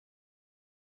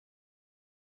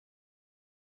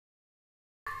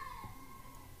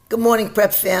Good morning,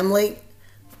 Prep family.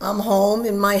 I'm home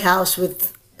in my house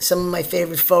with some of my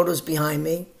favorite photos behind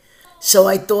me. So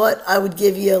I thought I would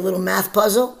give you a little math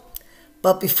puzzle.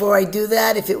 But before I do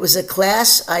that, if it was a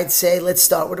class, I'd say let's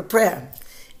start with a prayer.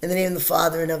 In the name of the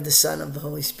Father, and of the Son, and of the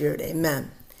Holy Spirit,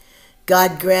 amen.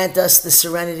 God grant us the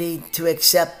serenity to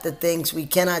accept the things we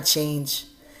cannot change,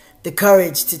 the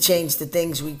courage to change the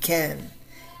things we can,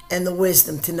 and the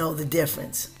wisdom to know the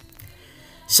difference.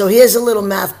 So here's a little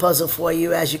math puzzle for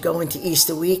you as you go into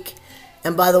Easter week.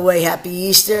 And by the way, happy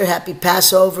Easter, happy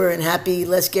Passover, and happy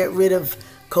let's get rid of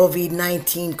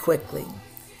COVID-19 quickly.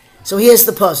 So here's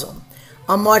the puzzle.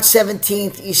 On March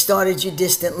 17th, you started your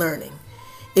distant learning.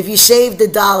 If you saved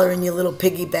 $1 in your little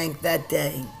piggy bank that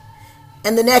day,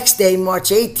 and the next day,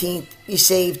 March 18th, you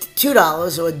saved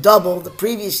 $2 or double the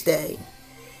previous day,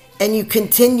 and you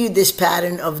continued this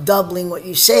pattern of doubling what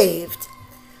you saved,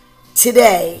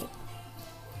 today,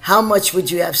 how much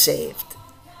would you have saved?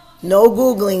 No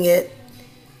Googling it.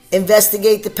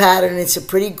 Investigate the pattern. It's a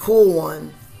pretty cool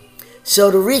one. So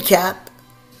to recap,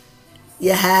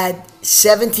 you had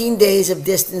 17 days of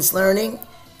distance learning.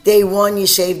 Day 1, you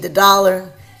saved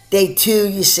 $1. Day 2,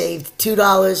 you saved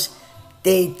 $2.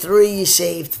 Day 3, you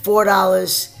saved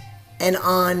 $4. And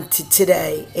on to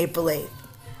today, April 8th.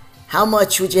 How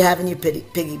much would you have in your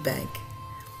piggy bank?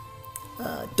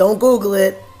 Don't Google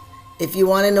it. If you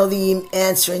want to know the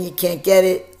answer and you can't get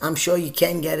it, I'm sure you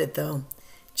can get it though.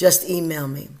 Just email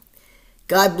me.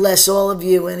 God bless all of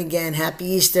you, and again, happy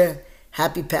Easter,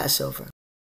 happy Passover.